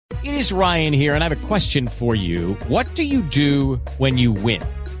It is Ryan here, and I have a question for you. What do you do when you win?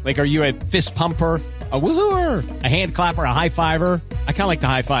 Like, are you a fist pumper, a woohooer, a hand clapper, a high fiver? I kind of like the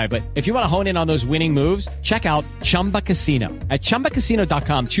high five, but if you want to hone in on those winning moves, check out Chumba Casino. At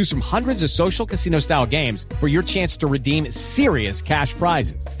ChumbaCasino.com, choose from hundreds of social casino style games for your chance to redeem serious cash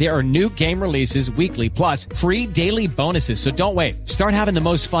prizes. There are new game releases weekly, plus free daily bonuses. So don't wait. Start having the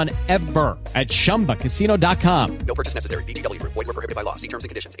most fun ever at ChumbaCasino.com. No purchase necessary. VGW Group. Void where prohibited by law. See terms and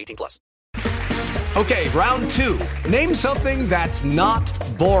conditions. 18+. Okay, round two. Name something that's not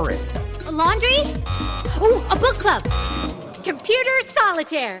boring. A laundry? Ooh, a book club. Computer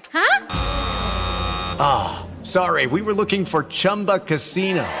solitaire, huh? Ah, sorry, we were looking for Chumba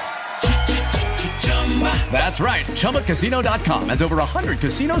Casino. That's right, ChumbaCasino.com has over 100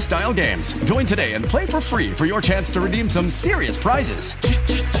 casino-style games. Join today and play for free for your chance to redeem some serious prizes.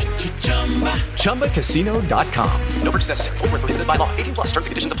 ChumbaCasino.com. No purchase necessary. Void where prohibited by law. 18+. Terms and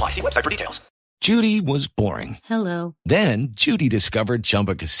conditions apply. See website for details. Judy was boring. Hello. Then Judy discovered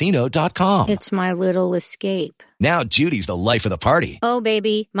ChumbaCasino.com. It's my little escape. Now Judy's the life of the party. Oh,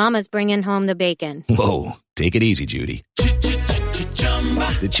 baby, mama's bringing home the bacon. Whoa, take it easy, Judy.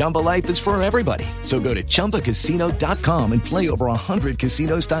 The Chumba life is for everybody. So go to ChumbaCasino.com and play over 100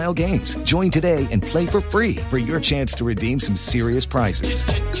 casino-style games. Join today and play for free for your chance to redeem some serious prizes.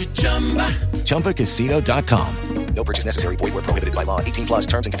 ChumbaCasino.com. No purchase necessary. Void where prohibited by law. 18+.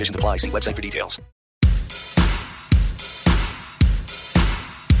 Terms and conditions apply. See website for details.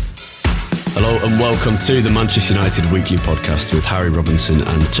 Hello and welcome to the Manchester United Weekly Podcast with Harry Robinson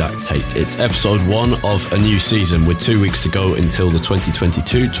and Jack Tate. It's episode 1 of a new season with 2 weeks to go until the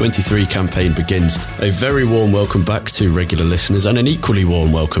 2022-23 campaign begins. A very warm welcome back to regular listeners and an equally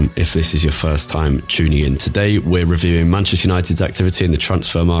warm welcome if this is your first time tuning in. Today we're reviewing Manchester United's activity in the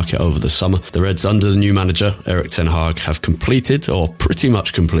transfer market over the summer. The Reds under the new manager Erik ten Hag have completed or pretty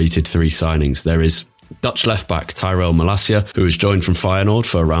much completed 3 signings. There is Dutch left-back Tyrell Malacia, who was joined from Feyenoord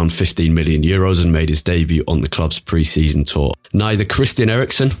for around 15 million euros and made his debut on the club's pre-season tour. Neither Christian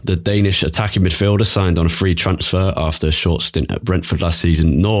Eriksen, the Danish attacking midfielder, signed on a free transfer after a short stint at Brentford last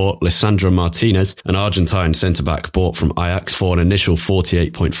season, nor Lisandro Martinez, an Argentine centre-back bought from Ajax for an initial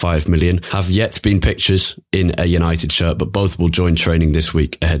 48.5 million, have yet been pictures in a United shirt, but both will join training this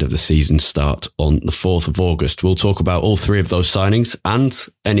week ahead of the season start on the 4th of August. We'll talk about all 3 of those signings and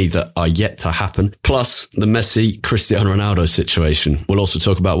any that are yet to happen, plus the Messi Cristiano Ronaldo situation. We'll also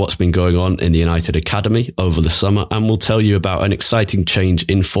talk about what's been going on in the United Academy over the summer, and we'll tell you about an exciting change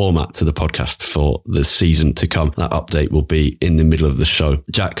in format to the podcast for the season to come. That update will be in the middle of the show.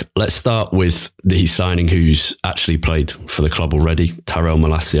 Jack, let's start with the signing who's actually played for the club already, Tyrell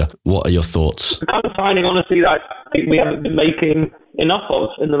Malacia. What are your thoughts? The kind of signing, honestly, that I think we haven't been making enough of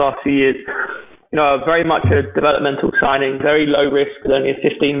in the last few years. You know, very much a developmental signing, very low risk, with only a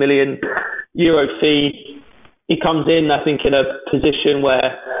 15 million euro fee. He comes in, I think, in a position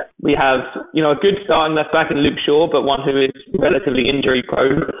where we have, you know, a good starting left back in Luke Shaw, but one who is relatively injury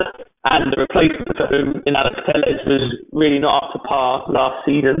prone. And the replacement for him in Alex Telles was really not up to par last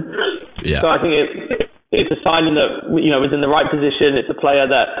season. Yeah. So I think it's a signing that, you know, is in the right position. It's a player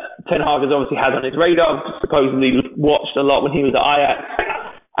that Ten Hag has obviously had on his radar, supposedly watched a lot when he was at Ajax.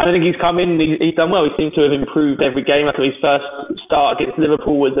 And I think he's come in, he's done well. He seems to have improved every game. I think his first start against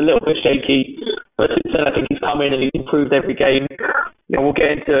Liverpool was a little bit shaky, but since then I think he's come in and he's improved every game. You know, we'll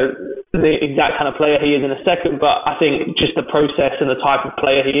get into the exact kind of player he is in a second, but I think just the process and the type of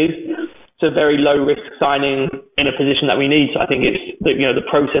player he is, it's a very low risk signing in a position that we need. So I think it's, you know, the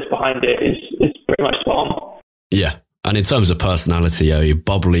process behind it is pretty much spot on. Yeah. And in terms of personality, a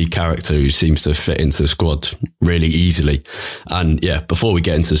bubbly character who seems to fit into the squad really easily. And yeah, before we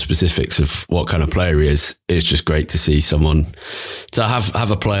get into the specifics of what kind of player he is, it's just great to see someone, to have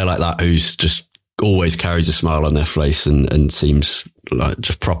a player like that who's just always carries a smile on their face and seems like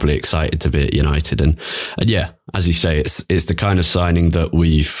just properly excited to be at United. And yeah, as you say, it's the kind of signing that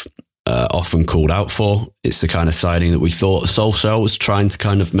we've often called out for. It's the kind of signing that we thought Solskjaer was trying to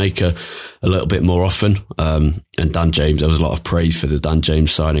kind of make a little bit more often. And Dan James, there was a lot of praise for the Dan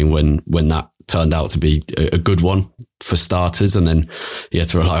James signing when that turned out to be a good one for starters, and then you had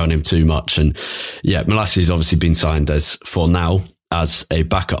to rely on him too much. And yeah, Malacia's obviously been signed for now as a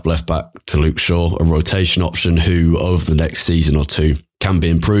backup left back to Luke Shaw, a rotation option who over the next season or two can be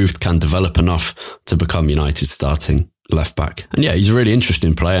improved, can develop enough to become United's starting left back. And yeah, he's a really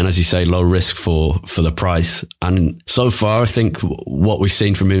interesting player, and as you say, low risk for the price. And so far, I think what we've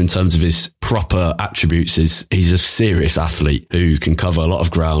seen from him in terms of his proper attributes is he's a serious athlete who can cover a lot of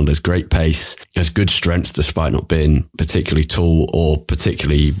ground, has great pace, has good strength despite not being particularly tall or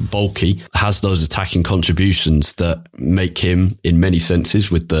particularly bulky, has those attacking contributions that make him, in many senses,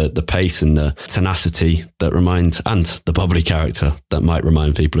 with the pace and the tenacity that and the bubbly character that might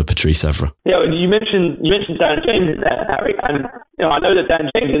remind people of Patrice Evra. Yeah, you mentioned Dan James in there, Harry, and I know that Dan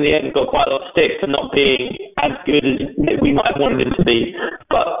James in the end got quite a lot of stick for not being as good as we might have wanted him to be.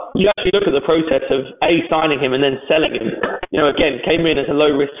 But you actually look at the process of signing him and then selling him. Again, came in as a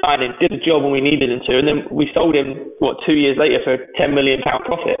low-risk signing, did the job when we needed him to, and then we sold him, 2 years later for a £10 million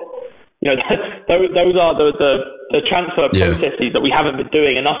profit. Those are the transfer processes that we haven't been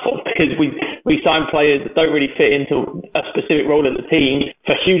doing enough of, because we sign players that don't really fit into a specific role in the team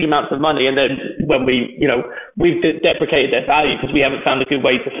for huge amounts of money, and then when we've deprecated their value because we haven't found a good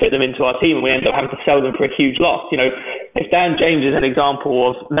way to fit them into our team, and we end up having to sell them for a huge loss. If Dan James is an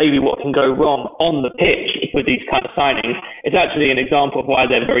example of maybe what can go wrong on the pitch with these kind of signings, it's actually an example of why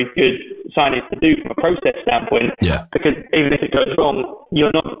they're very good signings to do from a process standpoint. Yeah. Because even if it goes wrong,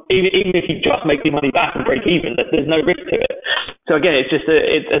 you're not even if you just make the money back and break even, there's no risk to it. So again,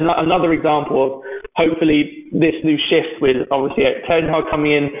 it's another example of hopefully this new shift with obviously Ten Hag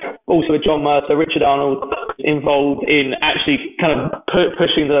coming in, also with John Mercer, Richard Arnold involved in actually kind of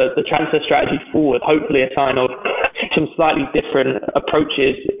pushing the transfer strategy forward. Hopefully a sign of some slightly different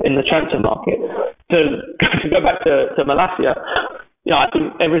approaches in the transfer market. To go back to Malacia, I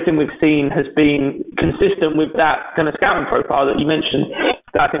think everything we've seen has been consistent with that kind of scouting profile that you mentioned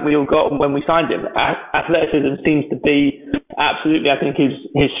that I think we all got when we signed him. Athleticism seems to be absolutely, I think,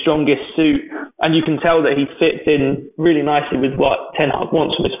 his strongest suit, and you can tell that he fits in really nicely with what Ten Hag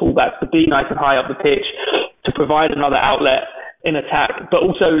wants from his fullbacks, to be nice and high up the pitch, to provide another outlet in attack. But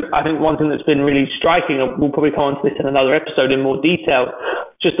also, I think one thing that's been really striking, and we'll probably come on to this in another episode in more detail,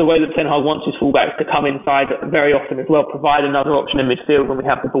 just the way that Ten Hag wants his fullbacks to come inside very often as well, provide another option in midfield when we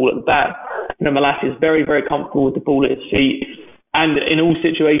have the ball at the back. Malacia is very, very comfortable with the ball at his feet, and in all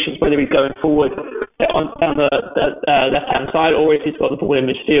situations, whether he's going forward down the left-hand side or if he's got the ball in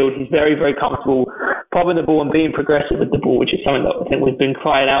midfield, he's very, very comfortable popping the ball and being progressive with the ball, which is something that I think we've been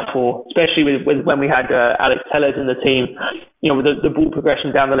crying out for, especially with when we had Alex Telles in the team. The ball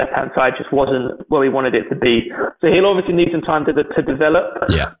progression down the left-hand side just wasn't where we wanted it to be. So he'll obviously need some time to develop.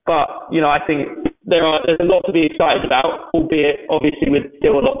 Yeah. But, I think there's a lot to be excited about, albeit obviously with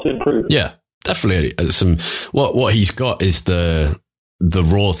still a lot to improve. Yeah. Definitely, what he's got is the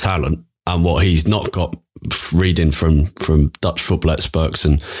raw talent, and what he's not got, reading from Dutch football experts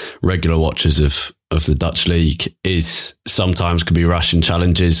and regular watchers of the Dutch league, is sometimes can be rash in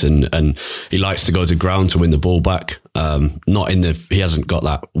challenges, and he likes to go to ground to win the ball back. He hasn't got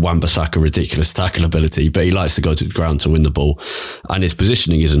that Wan-Bissaka ridiculous tackle ability, but he likes to go to the ground to win the ball, and his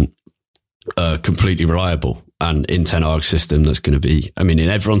positioning isn't completely reliable. And in Ten Hag's system, that's going to be, in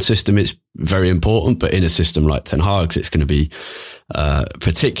everyone's system, it's very important, but in a system like Ten Hag's, it's going to be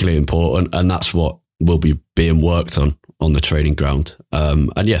particularly important. And that's what will be being worked on the training ground.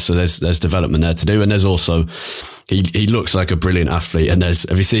 So there's development there to do. And there's also, he looks like a brilliant athlete. And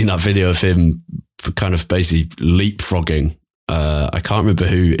have you seen that video of him kind of basically leapfrogging? I can't remember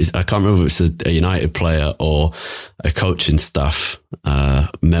if it's a United player or a coaching staff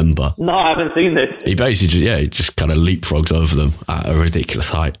member. No, I haven't seen this. He basically just kind of leapfrogs over them at a ridiculous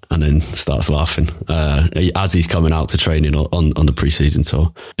height and then starts laughing as he's coming out to training on the pre-season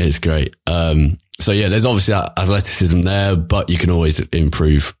tour. It's great. There's obviously that athleticism there, but you can always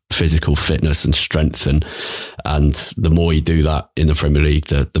improve physical fitness and strength, and the more you do that in the Premier League,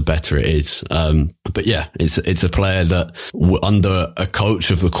 the better it is. It's a player that under a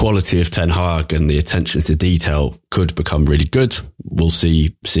coach of the quality of Ten Hag and the attention to detail could become really good. We'll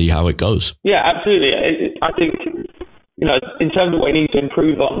see how it goes. Yeah, absolutely. I think, in terms of what he needs to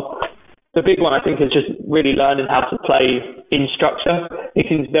improve on, the big one I think is just really learning how to play in structure. He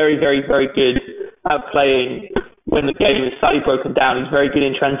seems very, very, very good at playing when the game is slightly broken down. He's very good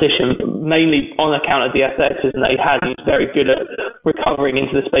in transition, mainly on account of the athleticism that he has. He's very good at recovering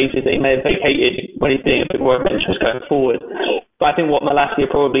into the spaces that he may have vacated when he's being a bit more adventurous going forward. But I think what Malacia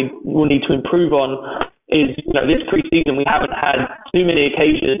probably will need to improve on is, this pre-season we haven't had too many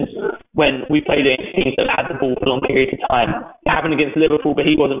occasions when we played against teams that had the ball for long periods of time. It happened against Liverpool, but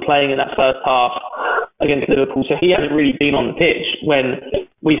he wasn't playing in that first half against Liverpool, so he hasn't really been on the pitch when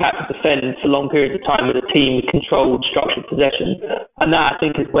we've had to defend for long periods of time with a team with controlled, structured possession. And that, I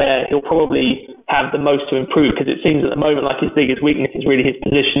think, is where he'll probably have the most to improve, because it seems at the moment like his biggest weakness is really his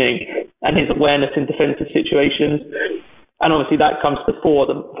positioning and his awareness in defensive situations. And obviously that comes to fore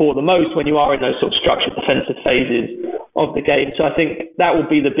the most when you are in those sort of structured defensive phases of the game. So I think that will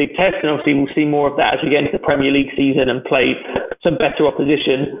be the big test, and obviously we'll see more of that as we get into the Premier League season and play some better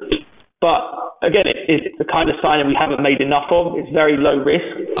opposition. But again, it's the kind of signing we haven't made enough of. It's very low risk.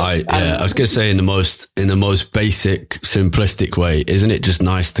 I was going to say in the most basic, simplistic way, isn't it just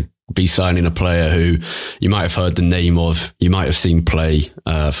nice to be signing a player who you might have heard the name of, you might have seen play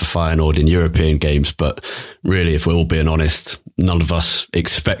for Feyenoord in European games, but really, if we're all being honest, none of us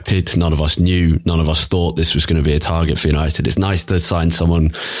expected, none of us knew, none of us thought this was going to be a target for United. It's nice to sign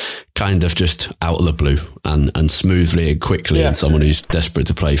someone kind of just out of the blue and smoothly and quickly, and someone who's desperate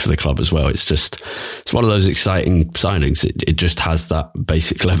to play for the club as well. It's one of those exciting signings. It just has that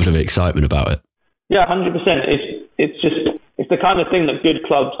basic level of excitement about it. Yeah, 100%. It's the kind of thing that good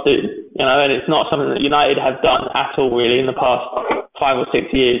clubs do, and it's not something that United have done at all really in the past 5 or 6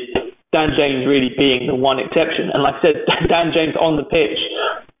 years. Dan James really being the one exception. And like I said, Dan James on the pitch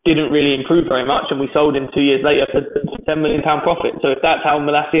didn't really improve very much, and we sold him 2 years later for £10 million profit. So if that's how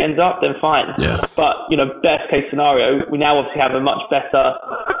Malacia ends up, then fine. Yeah. But, best case scenario, we now obviously have a much better,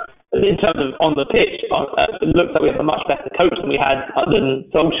 in terms of on the pitch, it looks like we have a much better coach than we had than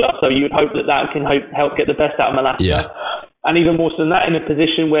Solskjaer. So you would hope that can help get the best out of Malacia. Yeah. And even more so than that, in a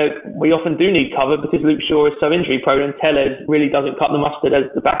position where we often do need cover because Luke Shaw is so injury prone and Tellez really doesn't cut the mustard as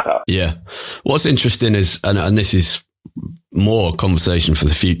the backup. Yeah. What's interesting is, and this is more conversation for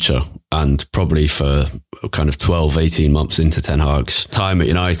the future and probably for kind of 12, 18 months into Ten Hag's time at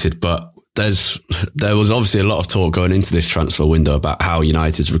United, but there was obviously a lot of talk going into this transfer window about how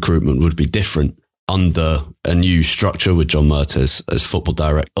United's recruitment would be different under a new structure with John Mertes as football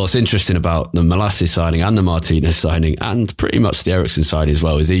director. What's interesting about the Malacia signing and the Martinez signing and pretty much the Eriksen signing as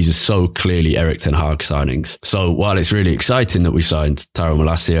well is these are so clearly Erik ten Hag signings. So while it's really exciting that we signed Taro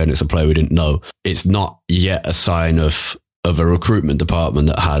Malacia and it's a player we didn't know, it's not yet a sign of a recruitment department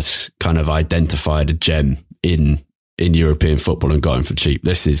that has kind of identified a gem in European football and got him for cheap.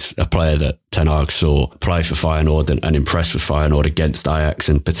 This is a player that Ten Hag saw play for Feyenoord and impressed with Feyenoord against Ajax,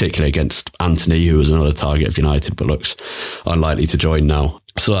 and particularly against Antony, who was another target of United but looks unlikely to join now.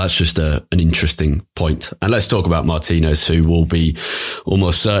 So that's just an interesting point. And let's talk about Martinez, who will be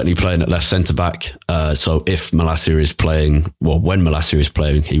almost certainly playing at left centre-back. So if Malacia is playing, when Malacia is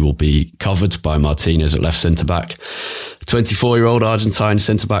playing, he will be covered by Martinez at left centre-back. 24-year-old Argentine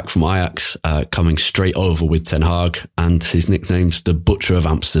centre-back from Ajax, coming straight over with Ten Hag, and his nickname's the Butcher of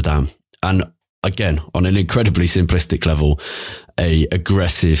Amsterdam. And again, on an incredibly simplistic level, a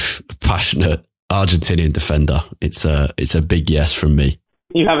aggressive, passionate Argentinian defender. It's a big yes from me.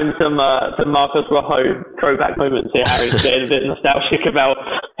 You having some Marcos Rojo throwback moments here, Harry, getting a bit nostalgic about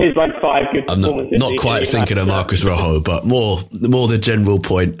his 5 good performances. I'm not quite thinking of Marcos Rojo, but more the general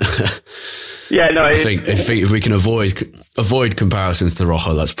point. Yeah, no. I think if we can avoid comparisons to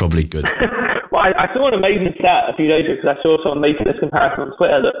Rojo, that's probably good. Well, I saw an amazing stat a few days ago because I saw someone making this comparison on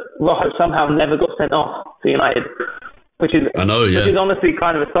Twitter that Rojo somehow never got sent off to United. Which is honestly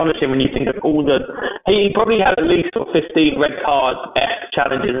kind of astonishing when you think of all he probably had at least 15 red card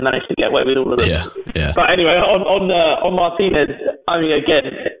challenges and managed to get away with all of them. Yeah. But anyway, on Martinez, I mean,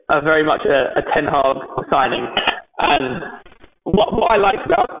 again, very much a Ten Hag signing. And what I like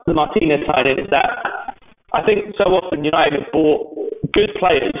about the Martinez signing is that I think so often United have bought good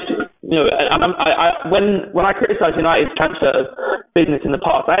players. When I criticise United's transfer business in the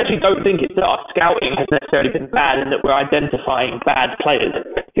past, I actually don't think it's that our scouting has necessarily been bad and that we're identifying bad players.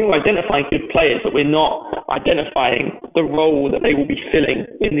 I think we're identifying good players, but we're not identifying the role that they will be filling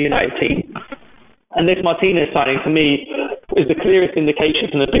in the United team. And this Martinez signing, for me, is the clearest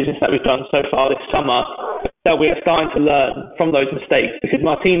indication from the business that we've done so far this summer that we are starting to learn from those mistakes, because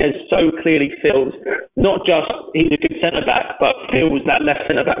Martinez so clearly fills, not just he's a good centre-back, but fills that left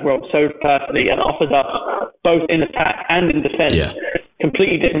centre-back role so perfectly and offers us, both in attack and in defence,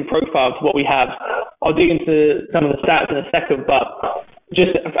 completely different profile to what we have. I'll dig into some of the stats in a second, but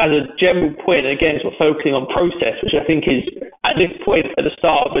just as a general point, again, sort of focusing on process, which I think is, at this point, at the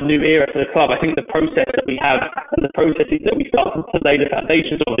start of a new era for the club, I think the process that we have and the processes that we start to lay the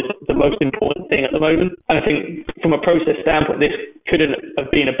foundations of is the most important thing at the moment. And I think from a process standpoint, this couldn't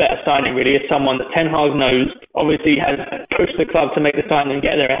have been a better signing, really, as someone that Ten Hag knows, obviously has pushed the club to make the signing and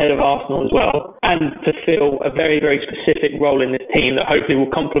get there ahead of Arsenal as well, and to fill a very, very specific role in this team that hopefully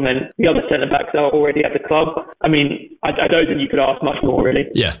will complement the other centre-backs that are already at the club. I mean, I don't think you could ask much more, really.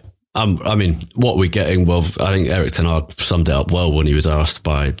 Yeah. I mean, what we're getting, well, I think Erik ten Hag summed it up well when he was asked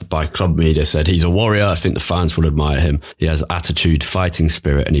by club media, said he's a warrior. I think the fans will admire him. He has attitude, fighting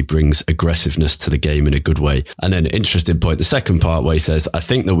spirit, and he brings aggressiveness to the game in a good way. And then interesting point, the second part where he says, I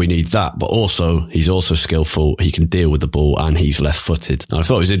think that we need that, but also he's also skillful. He can deal with the ball and he's left-footed. And I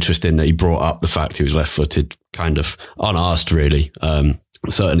thought it was interesting that he brought up the fact he was left-footed kind of unasked, really.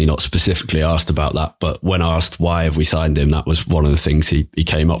 Certainly not specifically asked about that, but when asked why have we signed him, that was one of the things he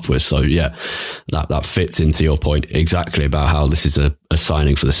came up with. So yeah, that fits into your point exactly about how this is a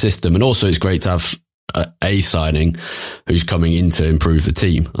signing for the system. And also it's great to have a signing who's coming in to improve the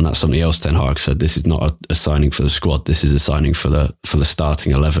team. And that's something else Ten Hag said. This is not a signing for the squad. This is a signing for the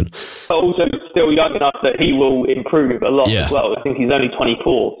starting 11. But also still young enough that he will improve a lot as well. I think he's only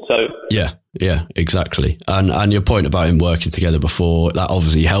 24. So Yeah, exactly. And your point about him working together before, that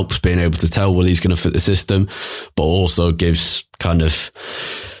obviously helps being able to tell whether he's going to fit the system, but also gives kind of,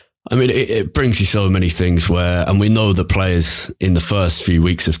 I mean, it brings you so many things where, and we know that players in the first few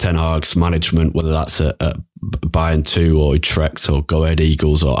weeks of Ten Hag's management, whether that's at Bayern 2 or Utrecht or Go Ahead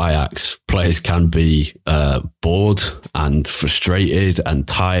Eagles or Ajax, players can be bored and frustrated and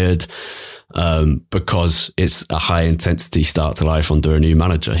tired because it's a high intensity start to life under a new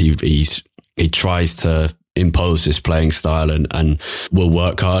manager. He tries to impose this playing style and will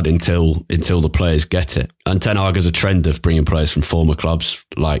work hard until the players get it. And Ten Hag has a trend of bringing players from former clubs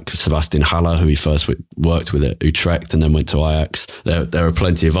like Sebastian Haller, who he first worked with at Utrecht and then went to Ajax. There are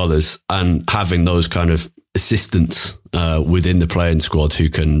plenty of others, and having those kind of assistants within the playing squad who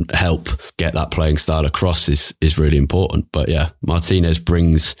can help get that playing style across is really important. But yeah, Martinez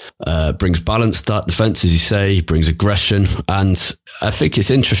brings balance to that defence, as you say. He brings aggression, and I think it's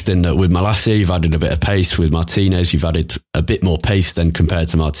interesting that with Malacia you've added a bit of pace. With Martinez you've added a bit more pace than compared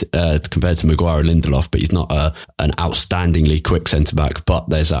to Maguire and Lindelof, but he's not an outstandingly quick centre back, but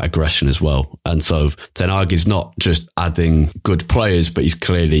there's that aggression as well. And so Ten Hag is not just adding good players, but he's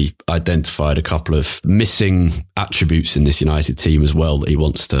clearly identified a couple of missing attributes in this United team as well that he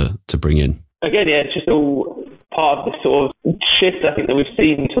wants to bring in. Again, yeah, it's just all part of the sort of shift I think that we've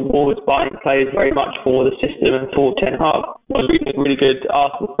seen towards buying players very much for the system and for Ten Hag. I was reading a really good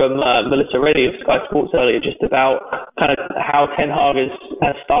article from Melissa Reddy of Sky Sports earlier just about kind of how Ten Hag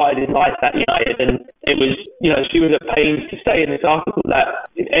has started his life at United, and it was, you know, she was at pains to say in this article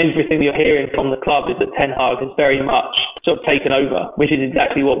that everything you're hearing from the club is that Ten Hag has very much sort of taken over, which is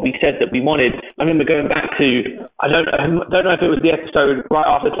exactly what we said that we wanted. I remember going back to, I don't know if it was the episode right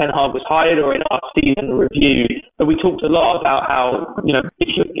after Ten Hag was hired or in our season review, but we talked a lot about how, you know,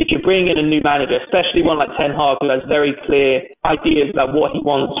 if you bring in a new manager, especially one like Ten Hag who has very clear ideas about what he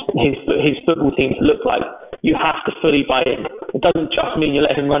wants his football team to look like, you have to fully buy in. It doesn't just mean you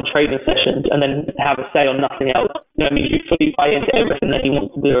let him run training sessions and then have a say on nothing else. You know, it means you fully buy into everything that he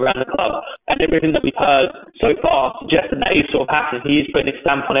wants to do around the club. And everything that we've heard so far suggests that is sort of happening. He is putting his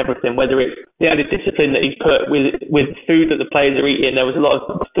stamp on everything, whether it's the added discipline that he's put with food that the players are eating. There was a lot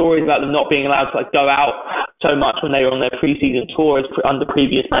of stories about them not being allowed to go out so much when they were on their pre-season tours under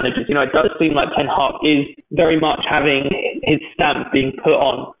previous managers. You know, it does seem like Ten Hag is very much having his stamp being put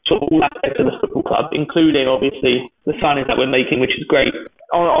on sort of all aspects of the football club, including obviously the signings that we're making, which is great.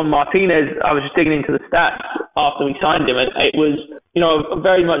 On Martinez, I was just digging into the stats after we signed him, and it was, you know, I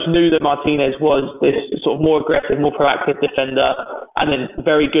very much knew that Martinez was this sort of more aggressive, more proactive defender, and then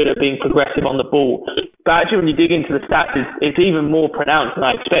very good at being progressive on the ball. But actually, when you dig into the stats, it's even more pronounced than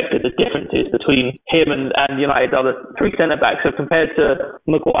I expected, the differences between him and United's other three centre-backs. So compared to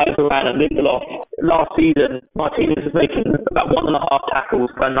Maguire, Varane and Lindelof, last season, Martinez was making about 1.5 tackles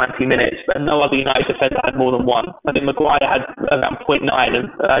per 90 minutes, but no other United defender had more than one. I think Maguire had around 0.9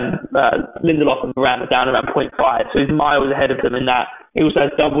 and Lindelof and Varane were down around 0.5, so he's miles ahead of them in that. He also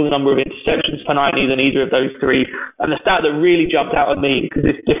has double the number of interceptions per 90 than either of those three. And the stat that really jumped out at me, because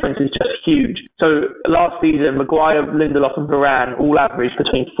this difference is just huge. So last season, Maguire, Lindelof and Varane all averaged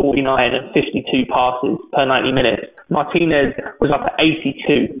between 49 and 52 passes per 90 minutes. Martinez was up at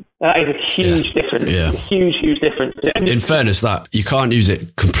 82. That is a huge difference. Yeah. Huge difference. In fairness, that you can't use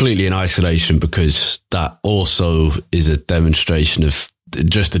it completely in isolation, because that also is a demonstration of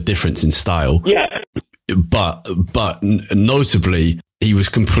just a difference in style. Yeah. But notably, he was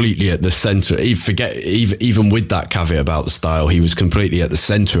completely at the centre. Even with that caveat about the style, he was completely at the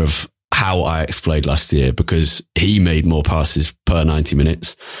centre of how Ajax played last year, because he made more passes per 90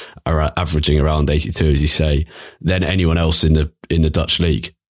 minutes, averaging around 82, as you say, than anyone else in the Dutch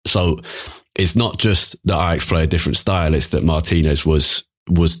league. So it's not just that Ajax play a different style; it's that Martinez was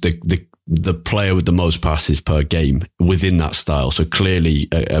the player with the most passes per game within that style. So clearly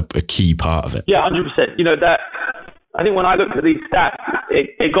a key part of it. Yeah, 100%. You know, that I think when I looked at these stats,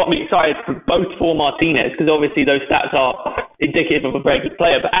 it got me excited for Martinez, because obviously those stats are indicative of a very good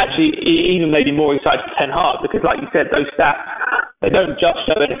player, but actually it even made me more excited for Ten Hag, because like you said, those stats, they don't just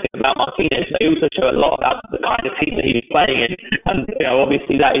show anything about Martinez, they also show a lot about the kind of team that he was playing in, and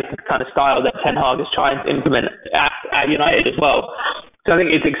obviously that is the kind of style that Ten Hag is trying to implement at United as well. So I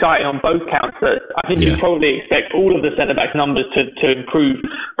think it's exciting on both counts. That I think you probably expect all of the centre-back numbers to improve,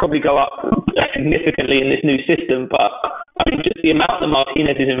 probably go up significantly in this new system. But I think just the amount that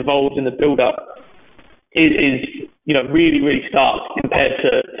Martinez is involved in the build-up is really, really stark compared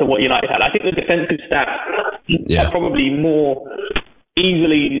to what United had. I think the defensive stats are probably more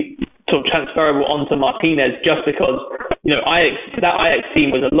easily sort of transferable onto Martinez, just because that Ajax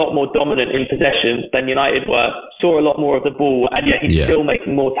team was a lot more dominant in possession than United were, saw a lot more of the ball, and yet he's still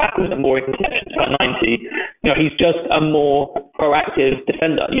making more tackles and more interceptions at 90. He's just a more proactive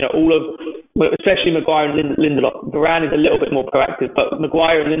defender. Especially Maguire and Lindelof. Varane is a little bit more proactive, but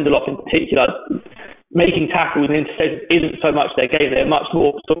Maguire and Lindelof in particular, making tackles and interceptions isn't so much their game. They're much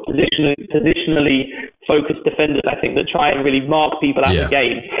more sort of positionally focused defenders, I think, that try and really mark people out of the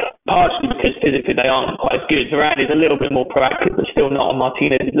game, partially because physically they aren't quite as good. Varane is a little bit more proactive, but still not on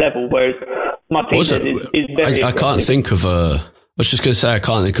Martinez's level, whereas Martinez is very I can't think of I was just going to say, I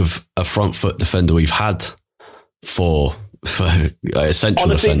can't think of a front foot defender we've had for a central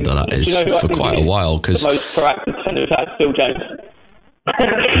defender, that is, for quite a while. Because the most proactive defender we've had is Phil Jones.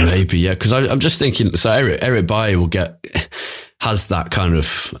 Maybe, yeah, because I'm just thinking, so Eric Bailly has that kind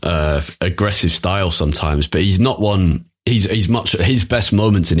of aggressive style sometimes, but he's not one. His best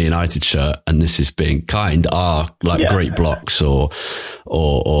moments in the United shirt, and this is being kind, are like great blocks or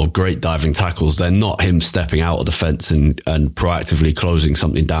great diving tackles. They're not him stepping out of the fence and proactively closing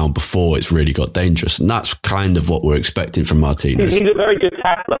something down before it's really got dangerous. And that's kind of what we're expecting from Martinez. He's a very good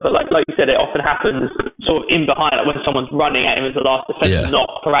tackler, but like you said, it often happens sort of in behind, like when someone's running at him as the last defender,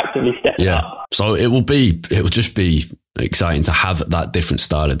 not proactively stepping up. So it will just be exciting to have that different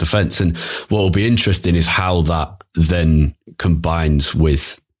style of defence. And what will be interesting is how that then combines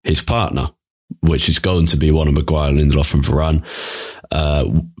with his partner, which is going to be one of Maguire, Lindelof and Varane.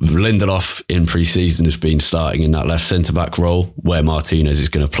 Lindelof in pre-season has been starting in that left centre-back role where Martinez is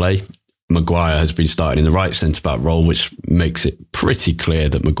going to play. Maguire has been starting in the right centre-back role, which makes it pretty clear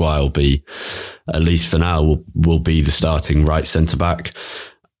that Maguire will be, at least for now, will be the starting right centre-back.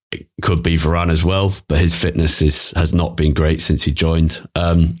 It could be Varane as well, but his fitness has not been great since he joined.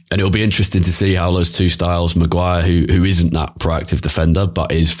 And it'll be interesting to see how those two styles, Maguire, who isn't that proactive defender,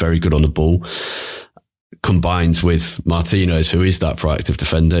 but is very good on the ball, combines with Martinez, who is that proactive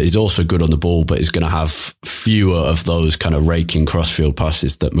defender. He's also good on the ball, but is going to have fewer of those kind of raking crossfield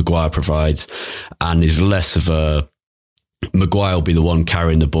passes that Maguire provides, and is less of a... Maguire will be the one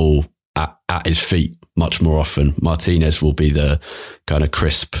carrying the ball at his feet much more often. Martinez will be the kind of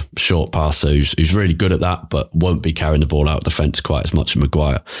crisp short passer who's really good at that, but won't be carrying the ball out of the fence quite as much as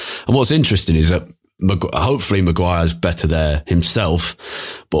Maguire. And what's interesting is that hopefully Maguire's better there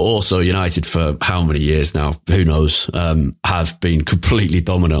himself, but also United for how many years now, who knows, have been completely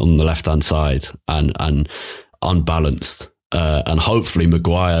dominant on the left-hand side and unbalanced. And hopefully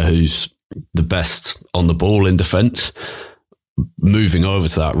Maguire, who's the best on the ball in defence, moving over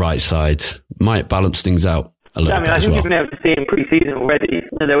to that right side might balance things out a little bit as well. I think you've been able to see in pre-season already,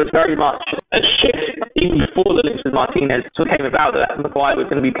 and there was very much a shift even before the links with Martinez sort of came about, that Maguire was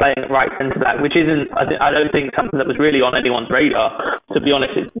going to be playing at right centre-back, which isn't, I don't think, something that was really on anyone's radar, to be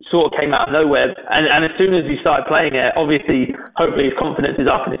honest. It sort of came out of nowhere, and as soon as he started playing it, obviously, hopefully his confidence is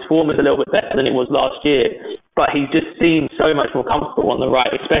up and his form is a little bit better than it was last year, but he just seems so much more comfortable on the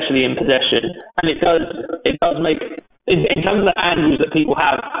right, especially in possession, and it does make... In terms of the angles that people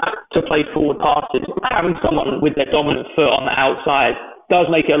have to play forward passes, having someone with their dominant foot on the outside does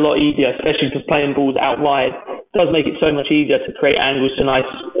make it a lot easier, especially for playing balls out wide. It does make it so much easier to create angles to nice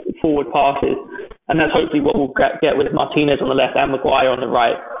forward passes. And that's hopefully what we'll get with Martinez on the left and Maguire on the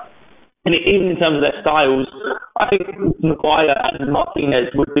right. And even in terms of their styles, I think Maguire and Martinez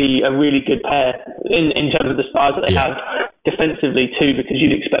would be a really good pair in terms of the styles that they have defensively too, because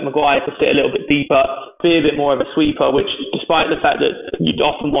you'd expect Maguire to sit a little bit deeper, be a bit more of a sweeper, which despite the fact that you'd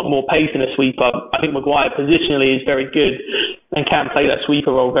often want more pace in a sweeper, I think Maguire positionally is very good and can play that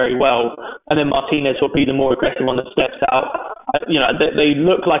sweeper role very well. And then Martinez will be the more aggressive one that steps out. They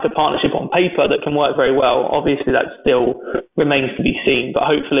look like a partnership on paper that can work very well. Obviously, that still remains to be seen, but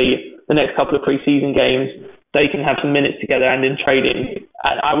hopefully the next couple of pre-season games, they can have some minutes together and in training.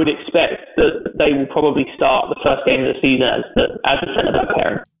 And I would expect that they will probably start the first game of the season as a centre-back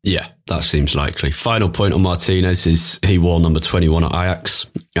pairing. Yeah, that seems likely. Final point on Martinez is he wore number 21 at Ajax,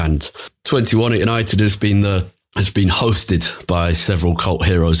 and 21 at United has been the has been hosted by several cult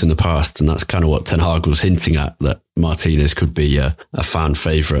heroes in the past, and that's kind of what Ten Hag was hinting at, that Martinez could be a fan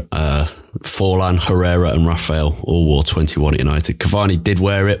favourite. Forlan, Herrera and Rafael all wore 21 at United. Cavani did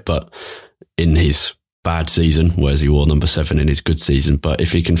wear it, but in his bad season, whereas he wore number 7 in his good season. But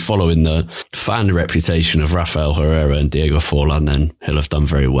if he can follow in the fan reputation of Rafael Herrera and Diego Forlan, then he'll have done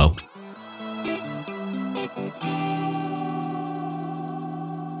very well.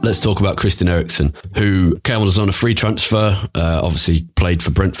 Let's talk about Christian Eriksen, who came on a free transfer, obviously played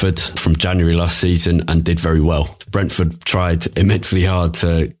for Brentford from January last season and did very well. Brentford tried immensely hard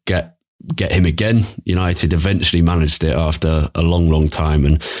to get him again. United eventually managed it after a long time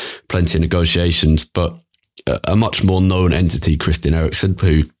and plenty of negotiations, but a much more known entity, Christian Eriksen,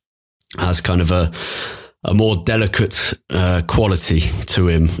 who has kind of a more delicate quality to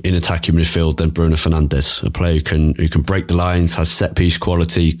him in attacking midfield than Bruno Fernandes, a player who can break the lines, has set piece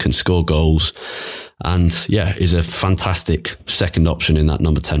quality, can score goals, and is a fantastic second option in that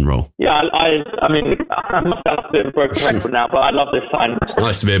number 10 role. Yeah, I mean, I must have a bit of a broken record now, but I love this sign. It's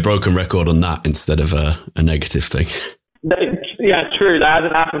nice to be a broken record on that instead of a negative thing. Yeah, true. That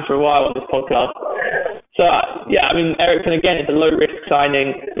hasn't happened for a while on this podcast. So, I mean, Eriksen, again, is a low-risk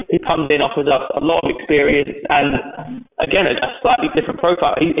signing. He comes in, offers us a lot of experience, and, again, a slightly different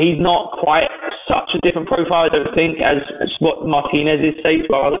profile. He's not quite such a different profile, I don't think, as what Martinez is, say,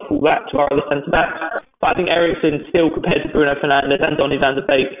 to our other fullbacks, to our other centre-backs. But I think Eriksen, still compared to Bruno Fernandes and Donny van de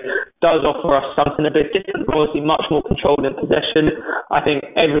Beek, does offer us something a bit different, obviously much more controlled in possession. I think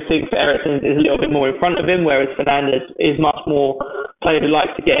everything for Eriksen is a little bit more in front of him, whereas Fernandes is much more player who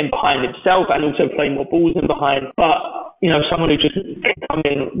likes to get in behind himself and also play more balls in behind. But, someone who just can come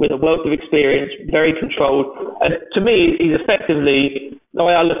in with a wealth of experience, very controlled. And to me, he's effectively, the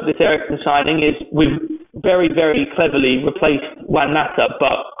way I look at this Eriksen signing is we've very, very cleverly replaced Juan Mata,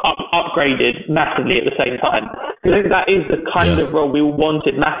 but upgraded massively at the same time. Because I think that is the kind of role we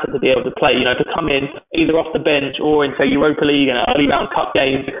wanted Mata to be able to play, to come in either off the bench or into Europa League and an early round cup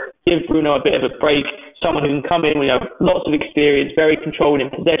game, give Bruno a bit of a break. Someone who can come in with lots of experience, very controlled in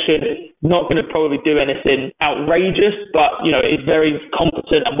possession, not going to probably do anything outrageous, but, is very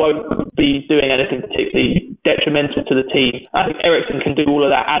competent and won't be doing anything particularly detrimental to the team. I think Eriksen can do all of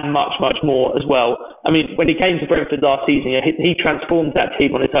that and much, much more as well. I mean, when he came to Brentford last season, he transformed that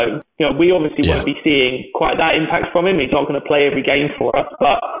team on his own. We obviously won't be seeing quite that impact from him. He's not going to play every game for us,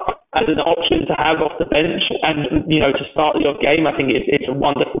 but as an option to have off the bench and, to start the off game, I think it's a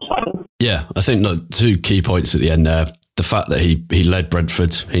wonderful signing. Yeah, I think two key points at the end there. The fact that he led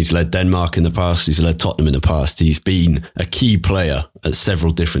Brentford, he's led Denmark in the past, he's led Tottenham in the past. He's been a key player at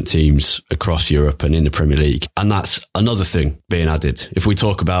several different teams across Europe and in the Premier League. And that's another thing being added. If we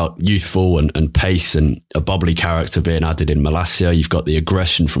talk about youthful and pace and a bubbly character being added in Malacia, you've got the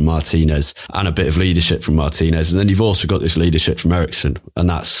aggression from Martinez and a bit of leadership from Martinez. And then you've also got this leadership from Eriksen. And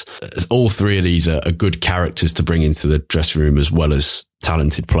that's all three of these are good characters to bring into the dressing room as well as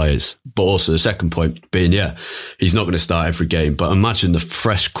talented players. But also the second point being, he's not going to start every game, but imagine the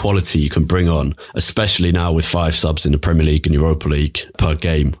fresh quality you can bring on, especially now with 5 subs in the Premier League and Europa League per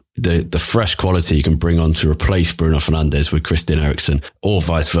game. The fresh quality you can bring on to replace Bruno Fernandes with Christian Eriksen, or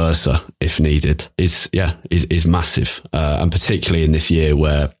vice versa if needed, is massive. And particularly in this year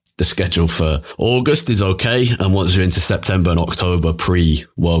where the schedule for August is okay, and once you're into September and October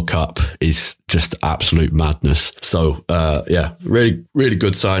pre-World Cup is just absolute madness. So, really, really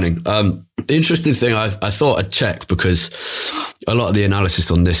good signing. The interesting thing I thought I'd check, because a lot of the analysis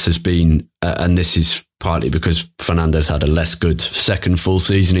on this has been, and this is partly because Fernandes had a less good second full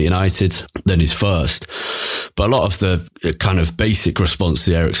season at United than his first. But a lot of the kind of basic response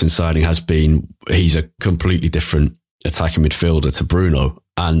to the Eriksen signing has been he's a completely different attacking midfielder to Bruno.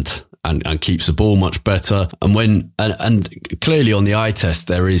 And keeps the ball much better. And clearly on the eye test,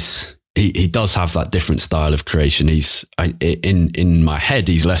 he does have that different style of creation. In my head,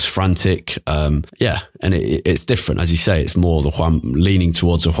 he's less frantic. And it's different. As you say, it's more leaning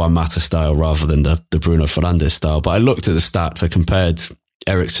towards a Juan Mata style rather than the Bruno Fernandes style. But I looked at the stats. I compared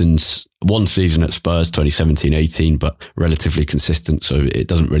Eriksen's one season at Spurs, 2017-18, but relatively consistent, so it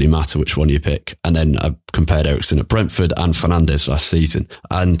doesn't really matter which one you pick. And then I compared Eriksen at Brentford and Fernandes last season.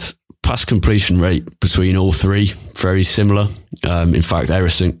 And pass completion rate between all three, very similar. In fact,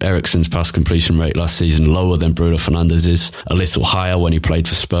 Eriksen's pass completion rate last season lower than Bruno Fernandes's, a little higher when he played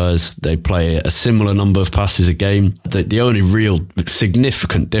for Spurs. They play a similar number of passes a game. The only real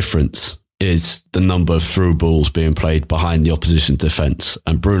significant difference is the number of through balls being played behind the opposition defence.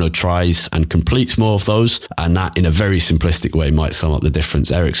 And Bruno tries and completes more of those. And that, in a very simplistic way, might sum up the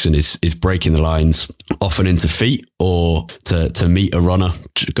difference. Eriksen is breaking the lines, often into feet or to meet a runner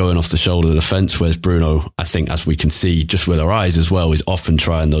going off the shoulder of the defence. Whereas Bruno, I think, as we can see just with our eyes as well, is often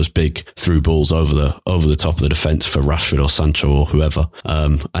trying those big through balls over the top of the defence for Rashford or Sancho or whoever.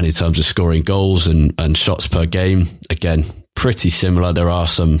 And in terms of scoring goals and shots per game, again, pretty similar. There are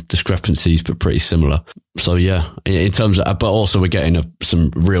some discrepancies, but pretty similar. So yeah, in terms of, but also we're getting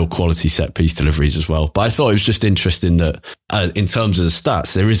some real quality set piece deliveries as well. But I thought it was just interesting that in terms of the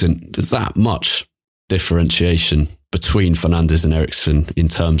stats, there isn't that much differentiation between Fernandes and Eriksen in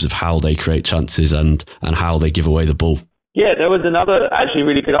terms of how they create chances and how they give away the ball. Yeah, there was another actually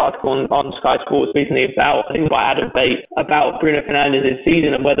really good article on Sky Sports recently about, I think it was by Adam Bate, about Bruno Fernandes'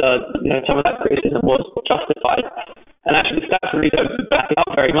 season and whether some of that criticism was justified. And actually the stats really don't back it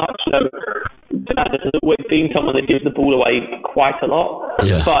up very much. So Fernandes has always been someone that gives the ball away quite a lot.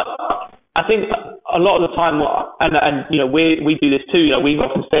 Yeah. But I think a lot of the time, and we do this too, we've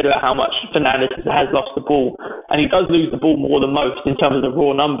often said about how much Fernandes has lost the ball, and he does lose the ball more than most in terms of the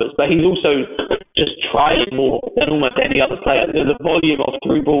raw numbers, but he's also just trying more than almost any other player. The volume of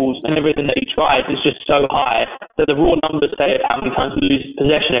through balls and everything that he tries is just so high that the raw numbers say of how many times he loses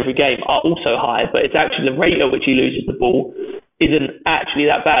possession every game are also high, but it's actually the rate at which he loses the ball isn't actually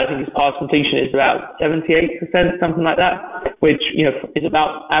that bad. I think his pass completion is about 78%, something like that, which is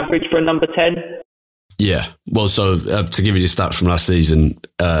about average for a number 10. Yeah, well, so to give you the stats from last season,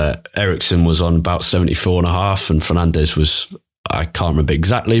 Eriksen was on about 74.5 and Fernandes was, I can't remember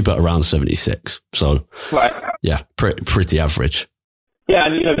exactly, but around 76. So, right. Yeah, pretty average. Yeah,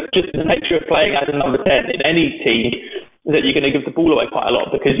 and just the nature of playing as a number 10 in any team, that you're going to give the ball away quite a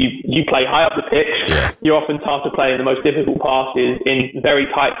lot because you play high up the pitch. Yeah. You're often tasked with playing the most difficult passes in very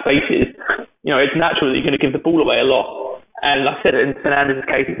tight spaces. It's natural that you're going to give the ball away a lot. And like I said, in Fernandes'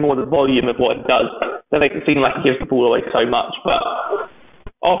 case, it's more the volume of what he does that makes it seem like he gives the ball away so much. But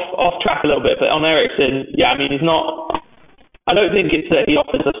off track a little bit. But on Eriksen, yeah, I mean, he's not. I don't think it's that he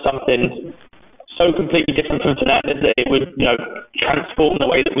offers us something so completely different from Fernandes that it would, transform the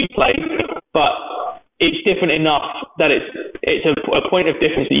way that we play. But it's different enough that it's a point of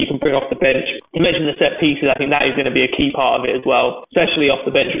difference that you can bring off the bench. You mentioned the set pieces. I think that is going to be a key part of it as well, especially off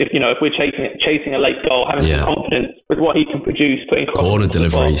the bench. If we're chasing a late goal, having some confidence with what he can produce, putting corner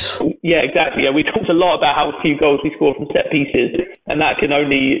deliveries. Yeah, exactly. Yeah, we talked a lot about how few goals we score from set pieces, and that can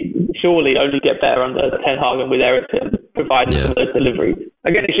surely only get better under Ten Hag and with Eriksen providing some of those deliveries.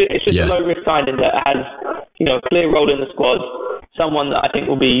 Again, it's just a low risk signing that has a clear role in the squad. Someone that I think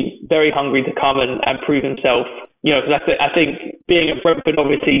will be very hungry to come and prove himself. Because I think being at Brentford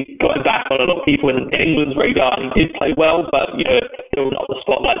obviously got him back on a lot of people in England's radar. He did play well, but still not the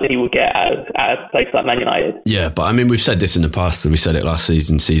spotlight that he would get at a place like Man United. Yeah, but I mean, we've said this in the past, and we said it last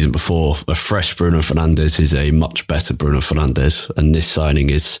season before. A fresh Bruno Fernandes is a much better Bruno Fernandes, and this signing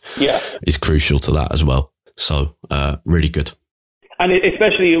is crucial to that as well. So really good. And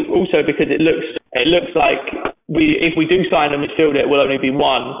especially also because it looks like if we do sign a midfielder, it will only be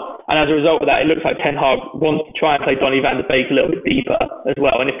one. And as a result of that, it looks like Ten Hag wants to try and play Donny van de Beek a little bit deeper as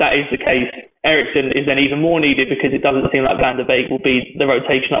well. And if that is the case, Eriksen is then even more needed because it doesn't seem like Van de Beek will be the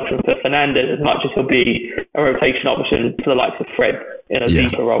rotation option for Fernandes as much as he'll be a rotation option for the likes of Fred in a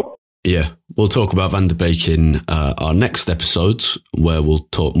deeper role. Yeah, we'll talk about Van de Beek in our next episodes, where we'll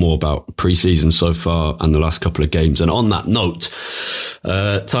talk more about pre-season so far and the last couple of games. And on that note,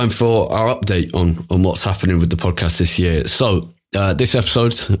 time for our update on what's happening with the podcast this year. So this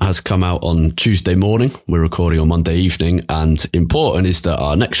episode has come out on Tuesday morning. We're recording on Monday evening, and important is that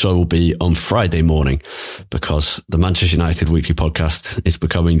our next show will be on Friday morning, because the Manchester United Weekly Podcast is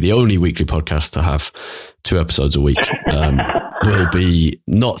becoming the only weekly podcast to have 2 episodes a week. Will be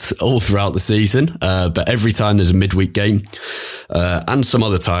not all throughout the season, but every time there's a midweek game, and some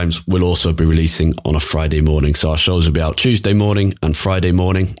other times we'll also be releasing on a Friday morning. So our shows will be out Tuesday morning and Friday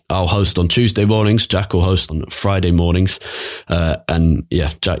morning. I'll host on Tuesday mornings. Jack will host on Friday mornings. And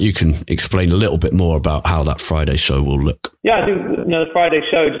yeah, Jack, you can explain a little bit more about how that Friday show will look. Yeah, I think the Friday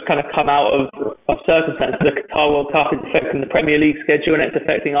show just kind of come out of circumstances. The Qatar World Cup is affecting the Premier League schedule, and it's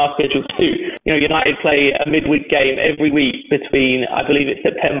affecting our schedules too. United play a midweek game every week between, I believe it's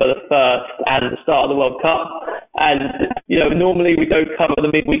September the 1st and the start of the World Cup. And, normally we don't cover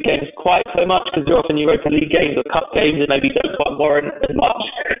the midweek games quite so much because they're often Europa League games or Cup games and maybe don't quite warrant as much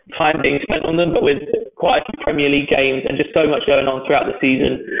time being spent on them. But with quite a few Premier League games and just so much going on throughout the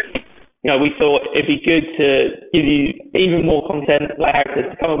season, we thought it'd be good to give you even more content, like Harry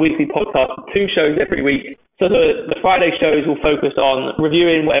said, to come a weekly podcast with 2 shows every week, So the Friday shows will focus on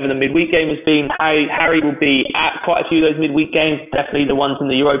reviewing whatever the midweek game has been. Harry will be at quite a few of those midweek games, definitely the ones in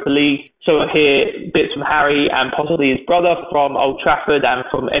the Europa League. So we'll hear bits from Harry and possibly his brother from Old Trafford and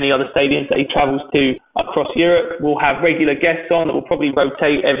from any other stadiums that he travels to across Europe. We'll have regular guests on that will probably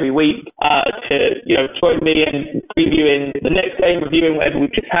rotate every week to join me in previewing the next game, reviewing whatever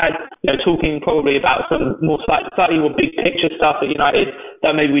we've just had, talking probably about some more slightly more big picture stuff at United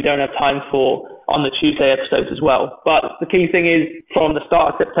that maybe we don't have time for on the Tuesday episodes as well. But the key thing is, from the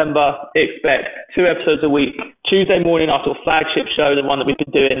start of September, expect 2 episodes a week. Tuesday morning, our sort of flagship show, the one that we've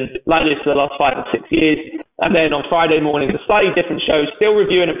been doing like this for the last 5 or 6 years. And then on Friday mornings, a slightly different show, still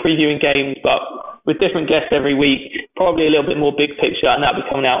reviewing and previewing games, but with different guests every week, probably a little bit more big picture, and that'll be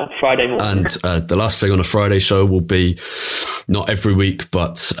coming out on Friday morning. And the last thing on a Friday show will be not every week,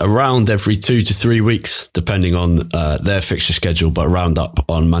 but around every 2 to 3 weeks, depending on their fixture schedule, but round up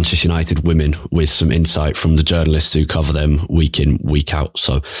on Manchester United women with some insight from the journalists who cover them week in, week out.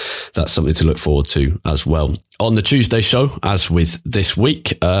 So that's something to look forward to as well. On the Tuesday show, as with this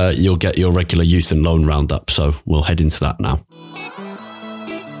week, you'll get your regular youth and loan roundup. So we'll head into that now.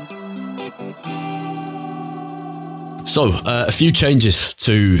 So, a few changes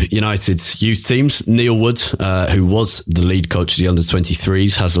to United's youth teams. Neil Wood, who was the lead coach of the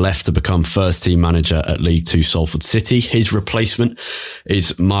under-23s, has left to become first-team manager at League Two Salford City. His replacement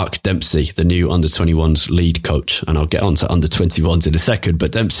is Mark Dempsey, the new under-21s lead coach. And I'll get on to under-21s in a second.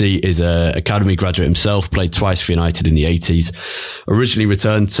 But Dempsey is an academy graduate himself, played twice for United in the 80s, originally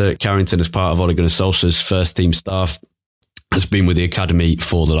returned to Carrington as part of Ole Gunnar Solskjaer's first-team staff, has been with the academy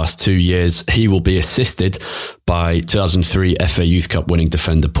for the last 2 years. He will be assisted by 2003 FA Youth Cup winning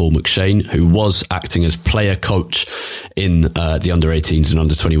defender Paul McShane, who was acting as player coach in the under-18s and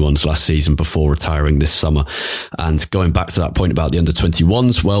under-21s last season before retiring this summer. And going back to that point about the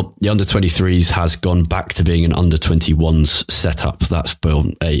under-21s, well, the under-23s has gone back to being an under-21s setup. That's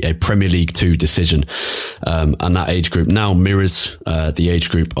been a Premier League 2 decision. And that age group now mirrors the age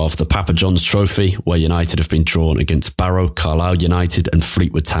group of the Papa John's Trophy, where United have been drawn against Barrow, Carlisle United and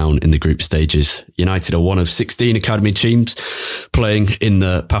Fleetwood Town in the group stages. United are one of 16 academy teams playing in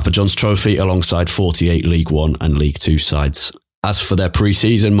the Papa John's Trophy alongside 48 League One and League Two sides. As for their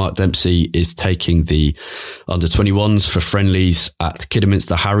pre-season, Mark Dempsey is taking the under-21s for friendlies at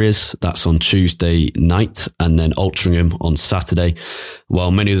Kidderminster Harriers. That's on Tuesday night, and then Altrincham on Saturday, while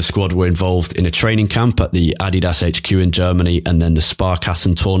many of the squad were involved in a training camp at the Adidas HQ in Germany, and then the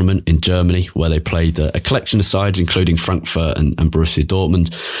Sparkassen tournament in Germany, where they played a collection of sides, including Frankfurt and Borussia Dortmund.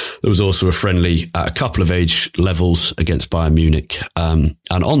 There was also a friendly at a couple of age levels against Bayern Munich. And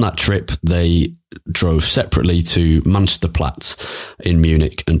on that trip, they drove separately to Münsterplatz in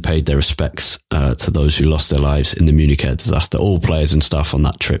Munich and paid their respects to those who lost their lives in the Munich air disaster. All players and staff on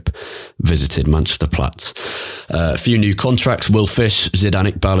that trip visited Münsterplatz. A few new contracts: Will Fish,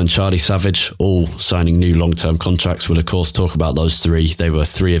 Zidane Iqbal and Charlie Savage, all signing new long-term contracts. We'll of course talk about those three. They were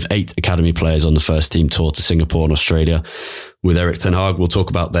 3 of 8 academy players on the first team tour to Singapore and Australia with Erik ten Hag. We'll talk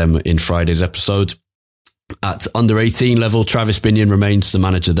about them in Friday's episode. At under-18 level, Travis Binion remains the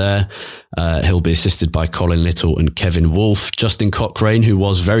manager there. He'll be assisted by Colin Little and Kevin Wolfe. Justin Cochrane, who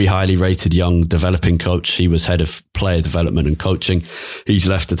was very highly rated young developing coach, he was head of player development and coaching. He's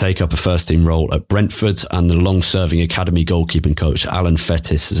left to take up a first-team role at Brentford, and the long-serving academy goalkeeping coach Alan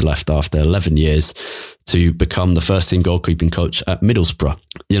Fettis has left after 11 years to become the first-team goalkeeping coach at Middlesbrough.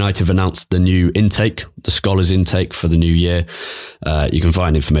 United have announced the new intake, the Scholars intake for the new year. You can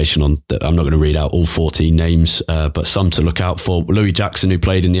find information on that. I'm not going to read out all 14 names, but some to look out for. Louis Jackson, who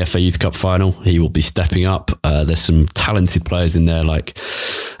played in the FA Youth Cup final, he will be stepping up. There's some talented players in there like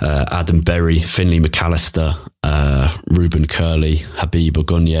Adam Berry, Finlay McAllister, Ruben Curley, Habib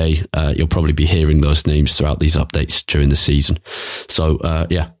Ogunye. You'll probably be hearing those names throughout these updates during the season. So,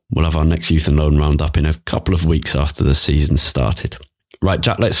 we'll have our next Youth and Loan roundup in a couple of weeks after the season started. Right,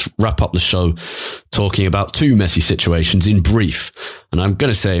 Jack, let's wrap up the show talking about 2 messy situations in brief. And I'm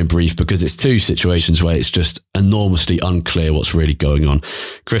going to say in brief because it's 2 situations where it's just enormously unclear what's really going on.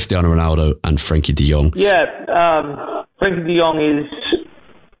 Cristiano Ronaldo and Frenkie de Jong. Yeah, Frenkie de Jong is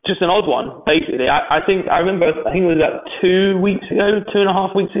just an odd one, basically. I think it was about 2 weeks ago,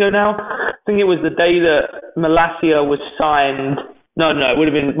 2.5 weeks ago now. I think it was the day that Malacia was signed. No, it would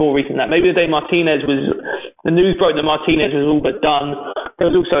have been more recent than that. Maybe the day the news broke that Martinez was all but done.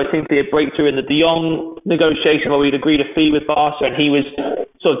 There was also, I think, a breakthrough in the De Jong negotiation where we'd agreed a fee with Barca and he was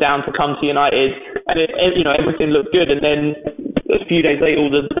sort of down to come to United. And everything looked good. And then a few days later,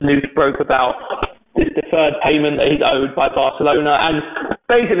 all the news broke about this deferred payment that he's owed by Barcelona. And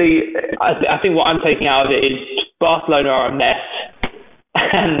basically, I think what I'm taking out of it is Barcelona are a mess.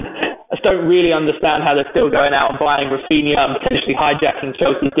 And as just don't really understand how they're still going out and buying Rafinha and potentially hijacking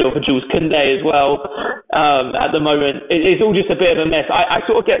Chelsea's deal for Jules Koundé as well. At the moment, it's all just a bit of a mess. I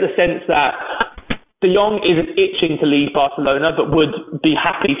sort of get the sense that De Jong isn't itching to leave Barcelona, but would be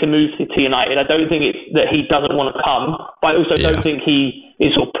happy to move to United. I don't think it's that he doesn't want to come, but I also don't think he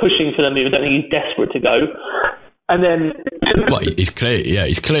is sort of pushing for the move. I don't think he's desperate to go. And then, well, he's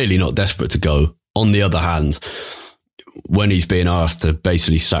clearly not desperate to go. On the other hand, when he's being asked to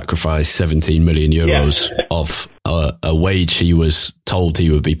basically sacrifice 17 million euros of a wage he was told he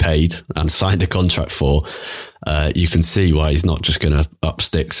would be paid and signed a contract for, you can see why he's not just going to up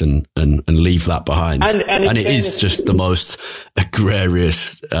sticks and leave that behind. And it is just the most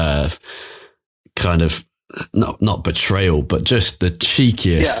egregious kind of, not betrayal, but just the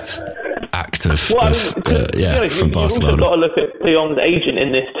cheekiest act of from Barcelona. You've also got to look at De Jong's agent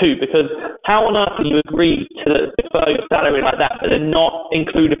in this too, because how on earth do you agree to defer your salary like that, but then not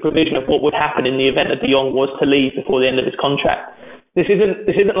include a provision of what would happen in the event that De Jong was to leave before the end of his contract? This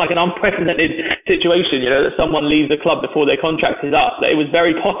isn't like an unprecedented situation, that someone leaves the club before their contract is up. That it was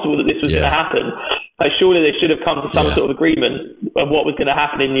very possible that this was going to happen. Like, surely they should have come to some sort of agreement of what was going to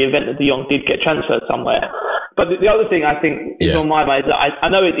happen in the event that De Jong did get transferred somewhere. But the other thing I think is on my mind is that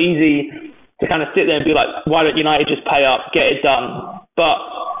I know it's easy to kind of sit there and be like, why don't United just pay up, get it done? But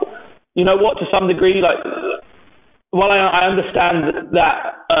you know what, to some degree, like, while I understand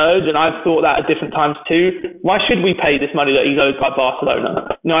that urge, and I've thought that at different times too, why should we pay this money that he's owed by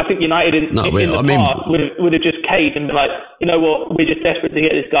Barcelona? I think United in the past would have just caved and been like, you know what, we're just desperate to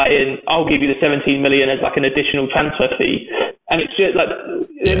get this guy in. I'll give you the 17 million as like an additional transfer fee. And it's just like,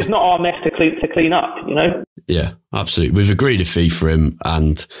 it's not our mess to clean up, Yeah, absolutely. We've agreed a fee for him,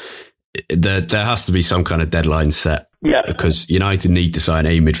 and there has to be some kind of deadline set. Yeah. Because United need to sign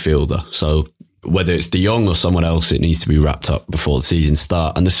a midfielder. So whether it's De Jong or someone else, it needs to be wrapped up before the season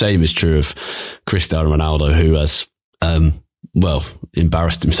start. And the same is true of Cristiano Ronaldo, who has,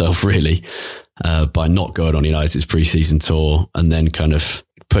 embarrassed himself really, by not going on United's pre-season tour and then kind of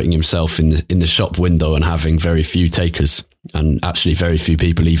putting himself in the shop window and having very few takers, and actually very few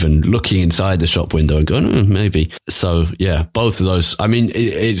people even looking inside the shop window and going, maybe. So yeah, both of those. I mean,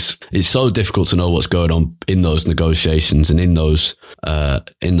 it's so difficult to know what's going on in those negotiations and in those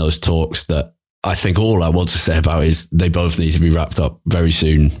talks that I think all I want to say about is they both need to be wrapped up very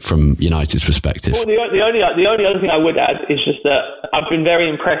soon from United's perspective. Well, the only other thing I would add is just that I've been very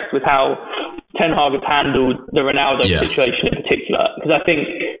impressed with how Ten Hag have handled the Ronaldo situation in particular, because I think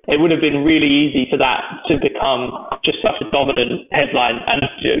it would have been really easy for that to become just such a dominant headline and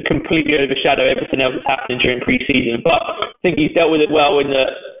completely overshadow everything else that's happening during pre-season. But I think he's dealt with it well in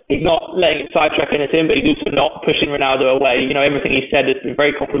that he's not letting it sidetrack anything, but he's also not pushing Ronaldo away. Everything he said has been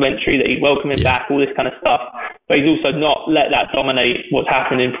very complimentary, that he'd welcome him back, all this kind of stuff. But he's also not let that dominate what's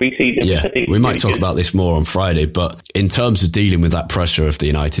happened in pre-season. Yeah, we might talk about this more on Friday, but in terms of dealing with that pressure of the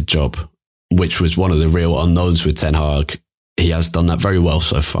United job, which was one of the real unknowns with Ten Hag, he has done that very well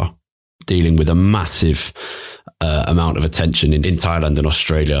so far, dealing with a massive amount of attention in Thailand and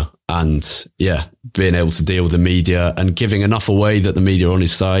Australia, and being able to deal with the media and giving enough away that the media are on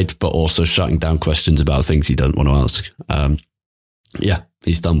his side, but also shutting down questions about things he doesn't want to ask.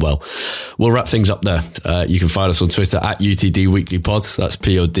 He's done well. We'll wrap things up there. You can find us on Twitter at UTD Weekly Pod. That's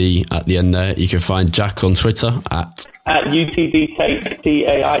POD at the end there. You can find Jack on Twitter at UTD Tait,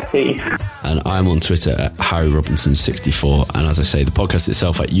 T-A-I-T. And I'm on Twitter at Harry Robinson64. And as I say, the podcast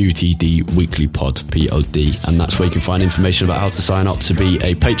itself at UTD Weekly Pod, P-O-D. And that's where you can find information about how to sign up to be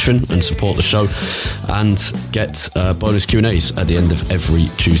a patron and support the show and get bonus Q&As at the end of every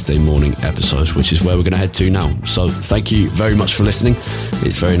Tuesday morning episode, which is where we're going to head to now. So thank you very much for listening.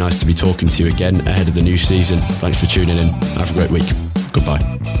 It's very nice to be talking to you again ahead of the new season. Thanks for tuning in. Have a great week.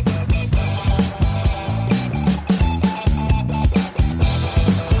 Goodbye.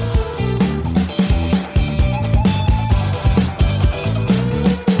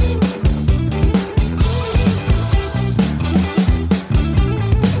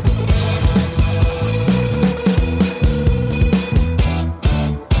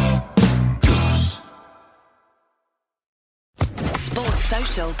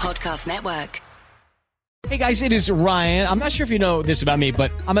 Podcast Network. Hey guys, it is Ryan. I'm not sure if you know this about me, but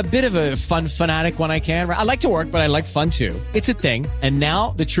I'm a bit of a fun fanatic when I can. I like to work, but I like fun too. It's a thing. And now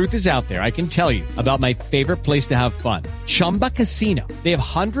the truth is out there. I can tell you about my favorite place to have fun. Chumba Casino. They have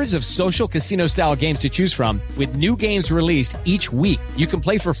hundreds of social casino style games to choose from with new games released each week. You can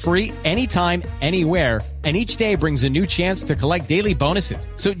play for free anytime, anywhere. And each day brings a new chance to collect daily bonuses.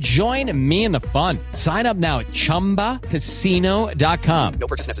 So join me in the fun. Sign up now at ChumbaCasino.com. No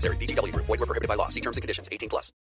purchase necessary. VGW Group. Void where prohibited by law. See terms and conditions. 18+.